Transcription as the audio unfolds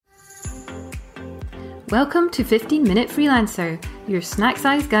Welcome to 15 Minute Freelancer, your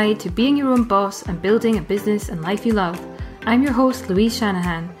snack-sized guide to being your own boss and building a business and life you love. I'm your host, Louise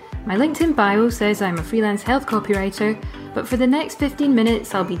Shanahan. My LinkedIn bio says I'm a freelance health copywriter, but for the next 15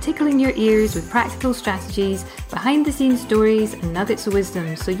 minutes, I'll be tickling your ears with practical strategies, behind-the-scenes stories, and nuggets of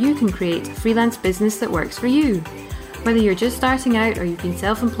wisdom so you can create a freelance business that works for you. Whether you're just starting out or you've been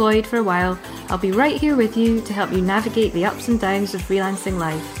self-employed for a while, I'll be right here with you to help you navigate the ups and downs of freelancing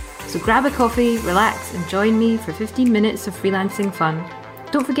life. So grab a coffee, relax, and join me for 15 minutes of freelancing fun.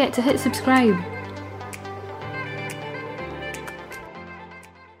 Don't forget to hit subscribe.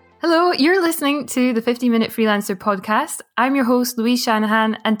 Hello, you're listening to the 15 Minute Freelancer podcast. I'm your host, Louise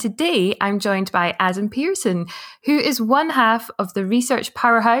Shanahan, and today I'm joined by Adam Pearson, who is one half of the research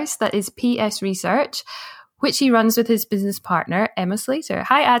powerhouse that is PS Research, which he runs with his business partner, Emma Slater.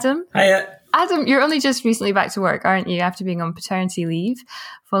 Hi, Adam. Hiya. Adam, you're only just recently back to work, aren't you, after being on paternity leave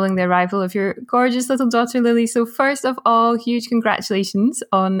following the arrival of your gorgeous little daughter, Lily. So first of all, huge congratulations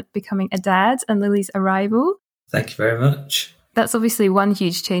on becoming a dad and Lily's arrival. Thank you very much. That's obviously one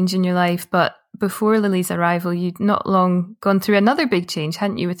huge change in your life, but before Lily's arrival, you'd not long gone through another big change,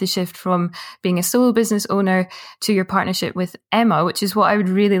 hadn't you, with the shift from being a solo business owner to your partnership with Emma, which is what I would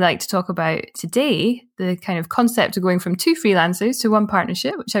really like to talk about today, the kind of concept of going from two freelancers to one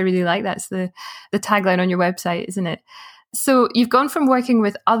partnership, which I really like. That's the tagline on your website, isn't it? So you've gone from working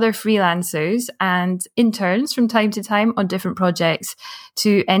with other freelancers and interns from time to time on different projects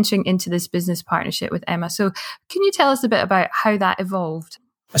to entering into this business partnership with Emma. So can you tell us a bit about how that evolved?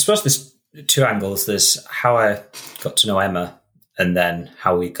 I suppose there's two angles. There's how I got to know Emma and then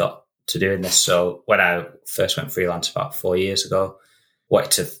how we got to doing this. So when I first went freelance about 4 years ago,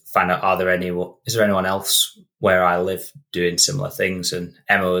 wanted to find out, is there anyone else where I live doing similar things? And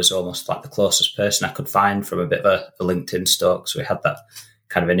Emma was almost like the closest person I could find from a bit of a LinkedIn stalk. So we had that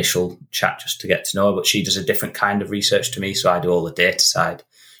kind of initial chat just to get to know her, but she does a different kind of research to me. So I do all the data side.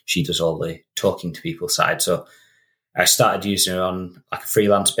 She does all the talking to people side. So I started using her on like a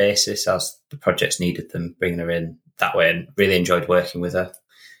freelance basis as the projects needed them, bringing her in that way, and really enjoyed working with her.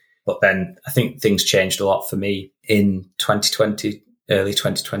 But then I think things changed a lot for me in 2020, early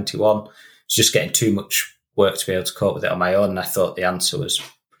 2021. It was just getting too much work to be able to cope with it on my own. And I thought the answer was,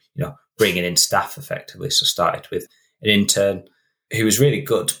 bringing in staff effectively. So started with an intern who was really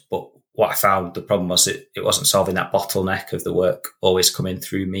good. But what I found the problem was it wasn't solving that bottleneck of the work always coming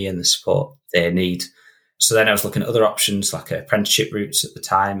through me and the support they need. So then I was looking at other options like apprenticeship routes at the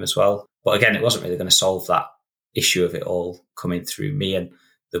time as well. But again, it wasn't really going to solve that issue of it all coming through me and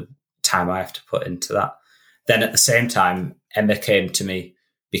the time I have to put into that. Then at the same time, Emma came to me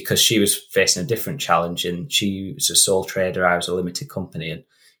because she was facing a different challenge, and she was a sole trader. I was a limited company, and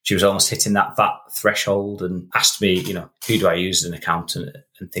she was almost hitting that VAT threshold and asked me, who do I use as an accountant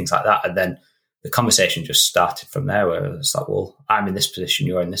and things like that. And then the conversation just started from there where it was like, well, I'm in this position,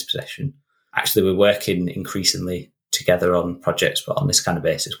 you're in this position. Actually, we're working increasingly together on projects, but on this kind of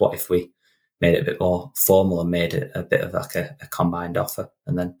basis, what if we made it a bit more formal and made it a bit of like a combined offer,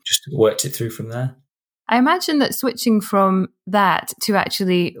 and then just worked it through from there? I imagine that switching from that to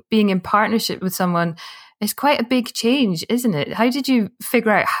actually being in partnership with someone is quite a big change, isn't it? How did you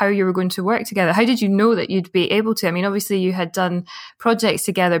figure out how you were going to work together? How did you know that you'd be able to? I mean, obviously you had done projects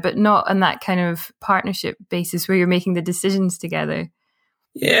together, but not on that kind of partnership basis where you're making the decisions together.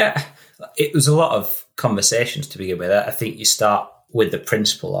 Yeah, it was a lot of conversations to begin with. I think you start with the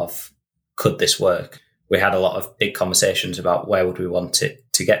principle of, could this work? We had a lot of big conversations about where would we want it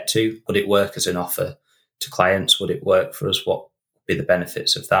to get to? Would it work as an offer to clients? Would it work for us? What would be the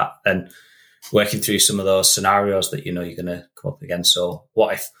benefits of that? And working through some of those scenarios that you're going to come up against. So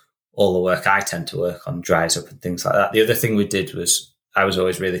what if all the work I tend to work on dries up and things like that? The other thing we did was I was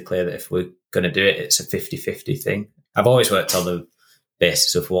always really clear that if we're going to do it, it's a 50-50 thing. I've always worked on the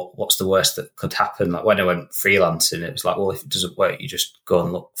basis of what's the worst that could happen. Like when I went freelancing, it was like, well, if it doesn't work, you just go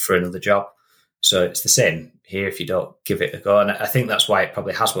and look for another job. So it's the same here if you don't give it a go. And I think that's why it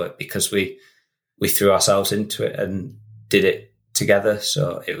probably has worked, because we threw ourselves into it and did it together.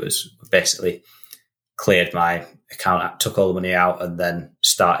 So it was basically cleared my account, took all the money out, and then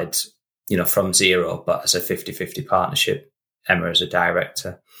started, from zero, but as a 50-50 partnership, Emma as a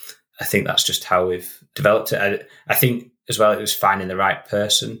director. I think that's just how we've developed it. I think as well, it was finding the right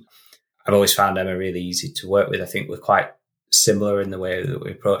person. I've always found Emma really easy to work with. I think we're quite similar in the way that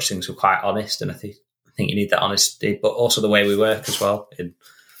we approach things. We're quite honest, and I think you need that honesty, but also the way we work as well.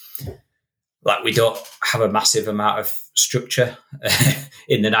 Like we don't have a massive amount of structure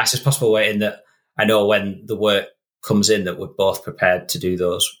in the nicest possible way, in that I know when the work comes in that we're both prepared to do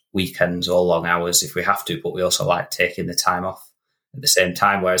those weekends or long hours if we have to, but we also like taking the time off at the same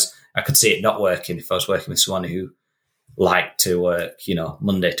time. Whereas I could see it not working if I was working with someone who liked to work,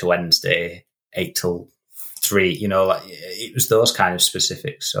 Monday to Wednesday, 8 till 3, like it was those kind of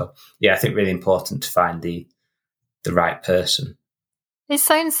specifics. So yeah, I think really important to find the right person. It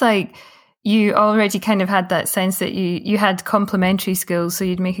sounds like you already kind of had that sense that you had complementary skills, so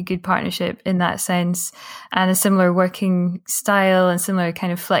you'd make a good partnership in that sense, and a similar working style and similar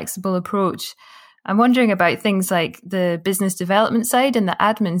kind of flexible approach. I'm wondering about things like the business development side and the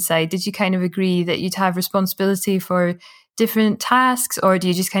admin side. Did you kind of agree that you'd have responsibility for different tasks, or do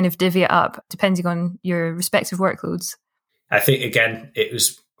you just kind of divvy it up depending on your respective workloads? I think, again, it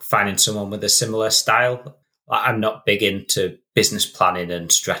was finding someone with a similar style. I'm not big into business planning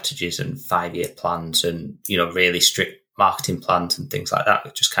and strategies and 5-year plans and, really strict marketing plans and things like that.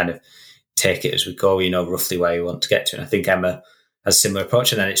 We just kind of take it as we go, roughly where you want to get to. And I think Emma has a similar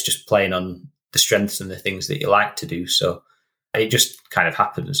approach, and then it's just playing on the strengths and the things that you like to do. So it just kind of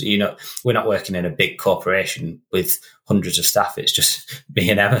happens. We're not working in a big corporation with hundreds of staff. It's just me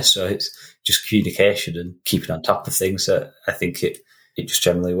and Emma. So it's just communication and keeping on top of things. So I think it just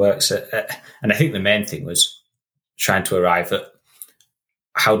generally works. And I think the main thing was trying to arrive at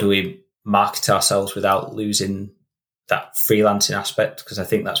how do we market ourselves without losing that freelancing aspect? Because I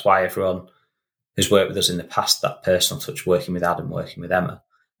think that's why everyone who's worked with us in the past, that personal touch, working with Adam, working with Emma,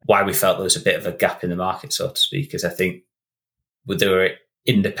 why we felt there was a bit of a gap in the market, so to speak, is I think there were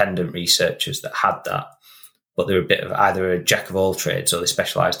independent researchers that had that, but they were a bit of either a jack of all trades or they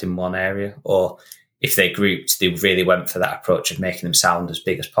specialised in one area, or if they grouped, they really went for that approach of making them sound as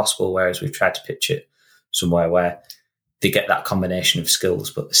big as possible, whereas we've tried to pitch it somewhere where they get that combination of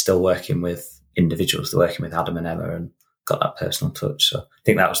skills, but they're still working with individuals. They're working with Adam and Emma and got that personal touch. So I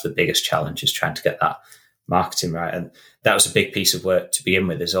think that was the biggest challenge, is trying to get that marketing right. And that was a big piece of work to begin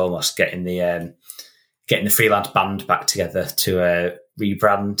with, is almost getting the freelance band back together to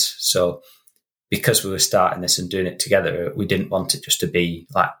rebrand. So because we were starting this and doing it together, we didn't want it just to be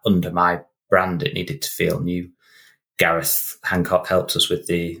like under my brand. It needed to feel new. Gareth Hancock helped us with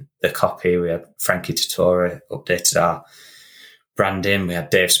the copy. We had Frankie Tottori updated our branding. We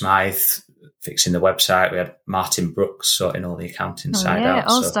had Dave Smythe fixing the website. We had Martin Brooks sorting all the accounting side out.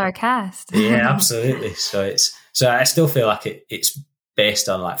 All-star cast. Yeah, absolutely. So I still feel like it's based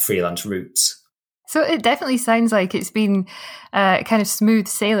on like freelance roots. So it definitely sounds like it's been kind of smooth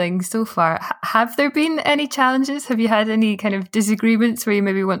sailing so far. Have there been any challenges? Have you had any kind of disagreements where you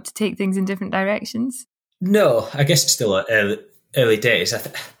maybe want to take things in different directions? No, I guess it's still early days.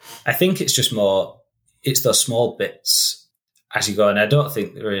 I think it's just it's those small bits as you go. And I don't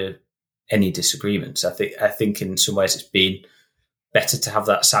think there are any disagreements. I think in some ways it's been better to have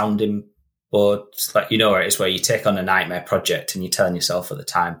that sounding board. Like, where it is where you take on a nightmare project and you're telling yourself at the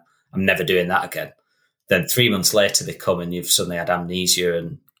time, I'm never doing that again. Then 3 months later they come and you've suddenly had amnesia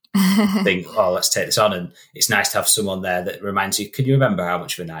and think, oh, let's take this on. And it's nice to have someone there that reminds you, can you remember how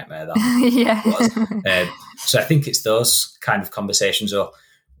much of a nightmare that was? So I think it's those kind of conversations, or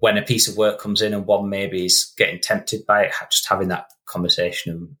when a piece of work comes in and one maybe is getting tempted by it, just having that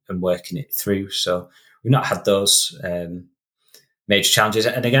conversation and working it through. So we've not had those major challenges.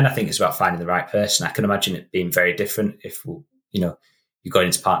 And again, I think it's about finding the right person. I can imagine it being very different if, you're going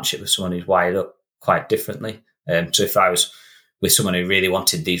into partnership with someone who's wired up quite differently. So if I was with someone who really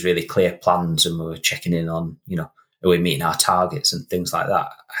wanted these really clear plans and we were checking in on, are we meeting our targets and things like that,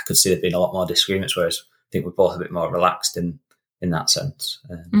 I could see there being a lot more disagreements, whereas I think we're both a bit more relaxed in that sense.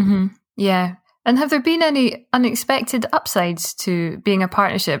 Yeah. And have there been any unexpected upsides to being a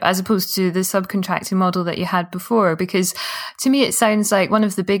partnership as opposed to the subcontracting model that you had before? Because to me, it sounds like one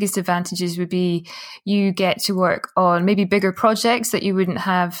of the biggest advantages would be you get to work on maybe bigger projects that you wouldn't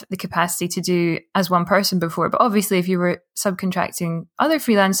have the capacity to do as one person before. But obviously, if you were subcontracting other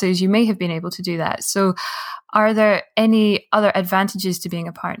freelancers, you may have been able to do that. So are there any other advantages to being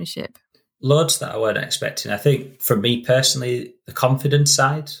a partnership? Loads that I weren't expecting. I think for me personally, the confidence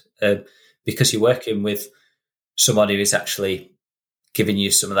side, because you're working with someone who is actually giving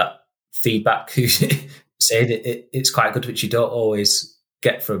you some of that feedback, who's saying it's quite good, which you don't always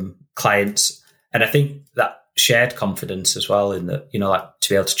get from clients. And I think that shared confidence as well, in that, like to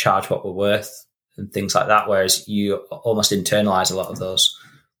be able to charge what we're worth and things like that, whereas you almost internalize a lot of those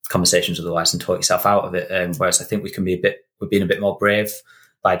conversations otherwise and talk yourself out of it. Whereas I think we're being a bit more brave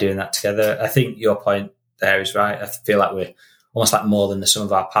by doing that together. I think your point there is right. I feel like we're almost like more than the sum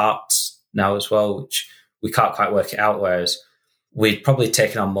of our parts now as well, which we can't quite work it out, whereas we've probably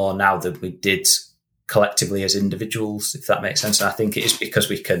taken on more now than we did collectively as individuals, if that makes sense. And I think it is because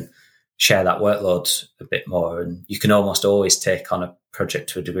we can share that workload a bit more, and you can almost always take on a project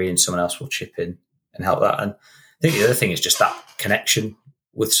to a degree and someone else will chip in and help that. And think the other thing is just that connection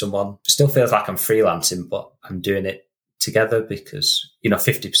with someone. It still feels like I'm freelancing, but I'm doing it together because,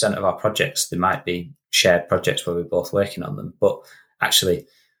 50% of our projects, they might be shared projects where we're both working on them. But actually,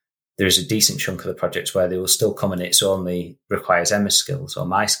 there is a decent chunk of the projects where they will still come and it's only requires Emma's skills or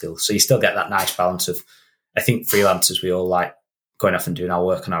my skills. So you still get that nice balance of, I think freelancers, we all like going off and doing our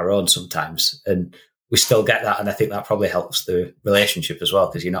work on our own sometimes. And we still get that. And I think that probably helps the relationship as well,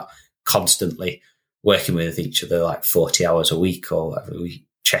 because you're not constantly working with each other like 40 hours a week or whatever. We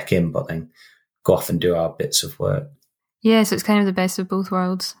check in, but then go off and do our bits of work. Yeah, so it's kind of the best of both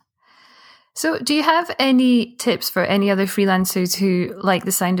worlds. So do you have any tips for any other freelancers who like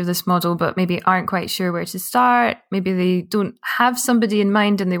the sound of this model but maybe aren't quite sure where to start? Maybe they don't have somebody in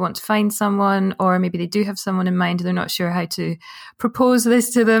mind and they want to find someone, or maybe they do have someone in mind and they're not sure how to propose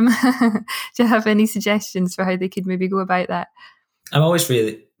this to them. Do you have any suggestions for how they could maybe go about that? I'm always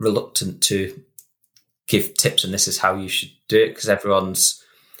really reluctant to give tips and this is how you should do it because everyone's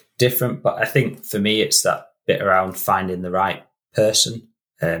different. But I think for me, it's that bit around finding the right person.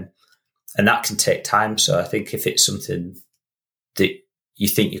 And that can take time. So I think if it's something that you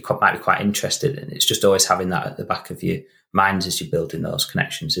think you might be quite interested in, it's just always having that at the back of your mind as you're building those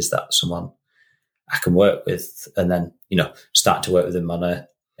connections. Is that someone I can work with? And then, start to work with them on a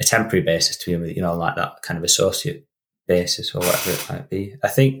temporary basis to begin with, like that kind of associate basis or whatever it might be. I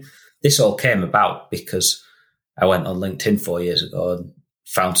think this all came about because I went on LinkedIn 4 years ago and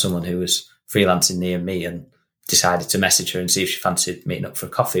found someone who was freelancing near me and decided to message her and see if she fancied meeting up for a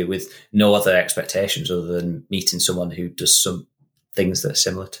coffee with no other expectations other than meeting someone who does some things that are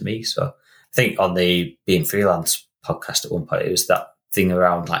similar to me. So I think on the Being Freelance podcast at one point, it was that thing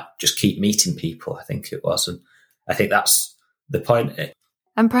around like just keep meeting people, I think it was. And I think that's the point.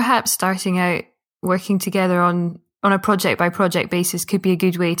 And perhaps starting out working together on a project by project basis could be a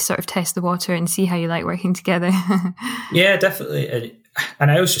good way to sort of test the water and see how you like working together. Yeah, definitely.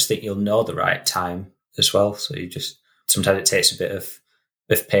 And I always just think you'll know the right time as well. So sometimes it takes a bit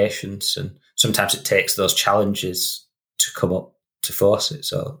of patience and sometimes it takes those challenges to come up to force it.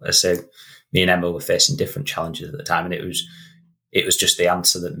 So I say me and Emma were facing different challenges at the time and it was just the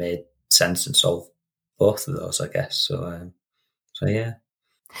answer that made sense and solved both of those, I guess. So yeah.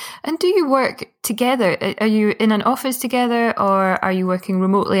 And do you work together? Are you in an office together or are you working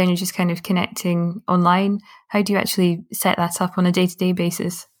remotely and you're just kind of connecting online? How do you actually set that up on a day-to-day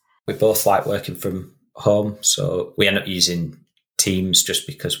basis? We both like working from home, so we end up using Teams just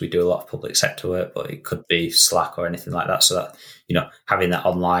because we do a lot of public sector work, but it could be Slack or anything like that. So that, having that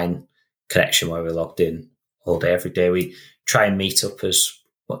online connection where we're logged in all day, every day, we try and meet up as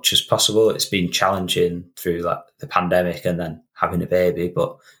much as possible. It's been challenging through like the pandemic and then having a baby,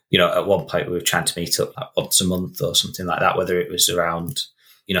 but at one point we were trying to meet up like once a month or something like that, whether it was around,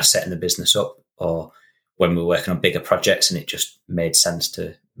 setting the business up or when we were working on bigger projects and it just made sense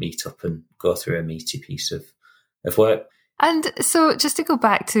to meet up and go through a meaty piece of work. And so just to go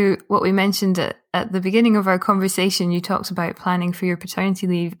back to what we mentioned at the beginning of our conversation, you talked about planning for your paternity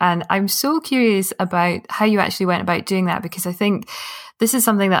leave. And I'm so curious about how you actually went about doing that, because I think this is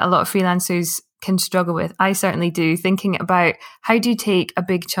something that a lot of freelancers can struggle with. I certainly do, thinking about how do you take a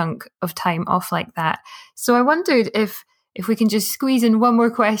big chunk of time off like that. So I wondered if we can just squeeze in one more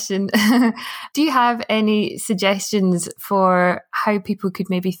question. Do you have any suggestions for how people could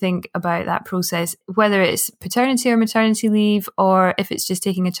maybe think about that process, whether it's paternity or maternity leave, or if it's just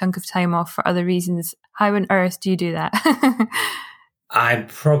taking a chunk of time off for other reasons? How on earth do you do that? I'm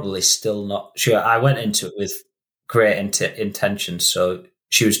probably still not sure. I went into it with great intentions. So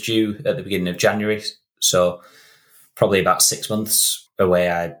she was due at the beginning of January. So probably about 6 months away,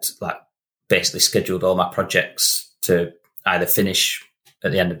 I'd basically scheduled all my projects to either finish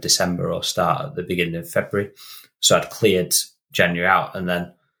at the end of December or start at the beginning of February. So I'd cleared January out and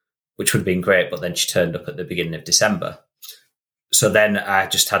then, which would have been great, but then she turned up at the beginning of December. So then I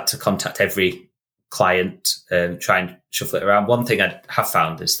just had to contact every client and try and shuffle it around. One thing I have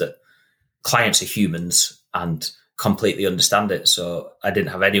found is that clients are humans and completely understand it. So I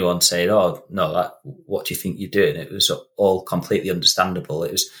didn't have anyone saying, oh, no, what do you think you're doing? It was all completely understandable.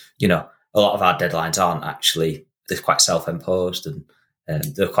 It was, a lot of our deadlines aren't actually, they're quite self-imposed and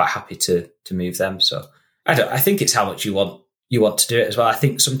they're quite happy to move them. So I think it's how much you want to do it as well. I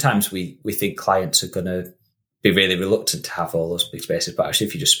think sometimes we think clients are going to be really reluctant to have all those big spaces, but actually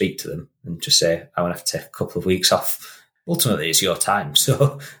if you just speak to them and just say, I want to have to take a couple of weeks off, ultimately it's your time.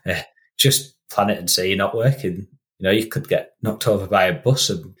 So just plan it and say you're not working. You could get knocked over by a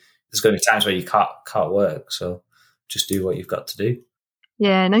bus and there's going to be times where you can't work. So just do what you've got to do.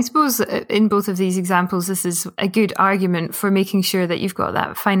 Yeah, and I suppose in both of these examples, this is a good argument for making sure that you've got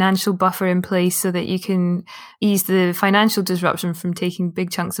that financial buffer in place so that you can ease the financial disruption from taking big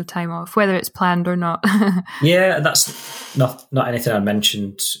chunks of time off, whether it's planned or not. Yeah, that's not anything I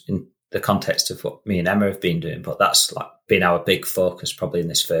mentioned in the context of what me and Emma have been doing, but that's like been our big focus probably in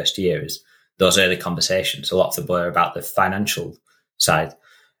this first year, is those early conversations. A lot of them were about the financial side.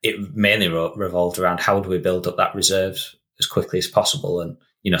 It mainly revolved around how do we build up that reserves as quickly as possible, and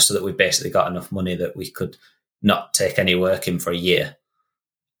so that we basically got enough money that we could not take any work in for a year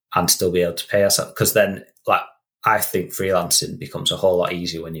and still be able to pay ourselves. Because then, like, I think freelancing becomes a whole lot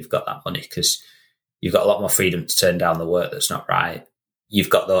easier when you've got that money, because you've got a lot more freedom to turn down the work that's not right.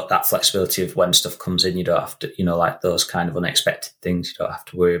 You've got that flexibility of when stuff comes in, you don't have to, like those kind of unexpected things, you don't have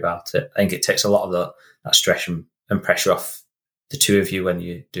to worry about it. I think it takes a lot of that stress and pressure off the two of you when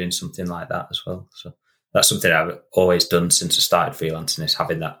you're doing something like that as well. So that's something I've always done since I started freelancing, is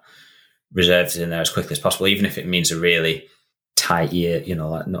having that reserves in there as quickly as possible, even if it means a really tight year,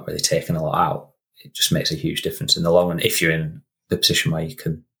 like not really taking a lot out. It just makes a huge difference in the long run if you're in the position where you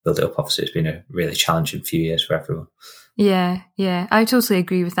can build it up. Obviously, it's been a really challenging few years for everyone. Yeah, I totally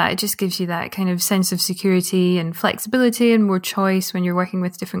agree with that. It just gives you that kind of sense of security and flexibility and more choice when you're working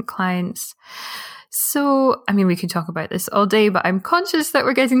with different clients. So, I mean, we could talk about this all day, but I'm conscious that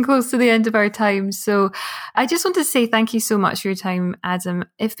we're getting close to the end of our time. So I just want to say thank you so much for your time, Adam.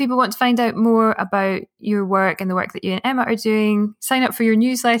 If people want to find out more about your work and the work that you and Emma are doing, sign up for your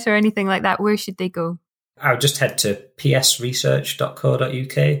newsletter or anything like that, where should they go? I would just head to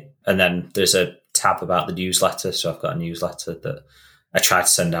psresearch.co.uk, and then there's a tab about the newsletter. So I've got a newsletter that I try to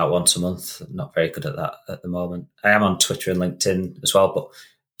send out once a month. I'm not very good at that at the moment. I am on Twitter and LinkedIn as well, but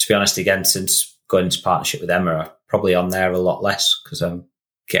to be honest, again, since going into partnership with Emma, I'm probably on there a lot less because I'm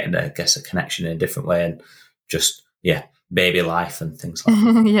getting, I guess, a connection in a different way, and just, baby life and things like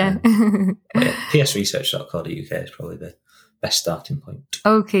that. Yeah. psresearch.co.uk is probably the best starting point.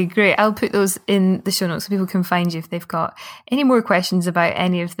 Okay, great. I'll put those in the show notes so people can find you if they've got any more questions about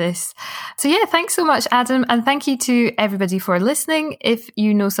any of this. So thanks so much, Adam. And thank you to everybody for listening. If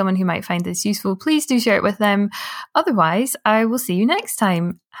you know someone who might find this useful, please do share it with them. Otherwise, I will see you next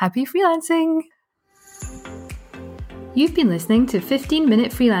time. Happy freelancing. You've been listening to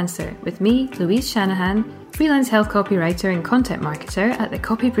 15-Minute Freelancer with me, Louise Shanahan, freelance health copywriter and content marketer at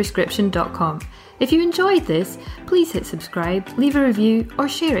thecopyprescription.com. If you enjoyed this, please hit subscribe, leave a review, or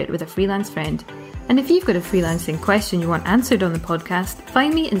share it with a freelance friend. And if you've got a freelancing question you want answered on the podcast,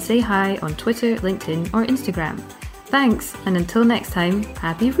 find me and say hi on Twitter, LinkedIn, or Instagram. Thanks, and until next time,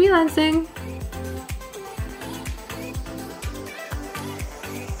 happy freelancing!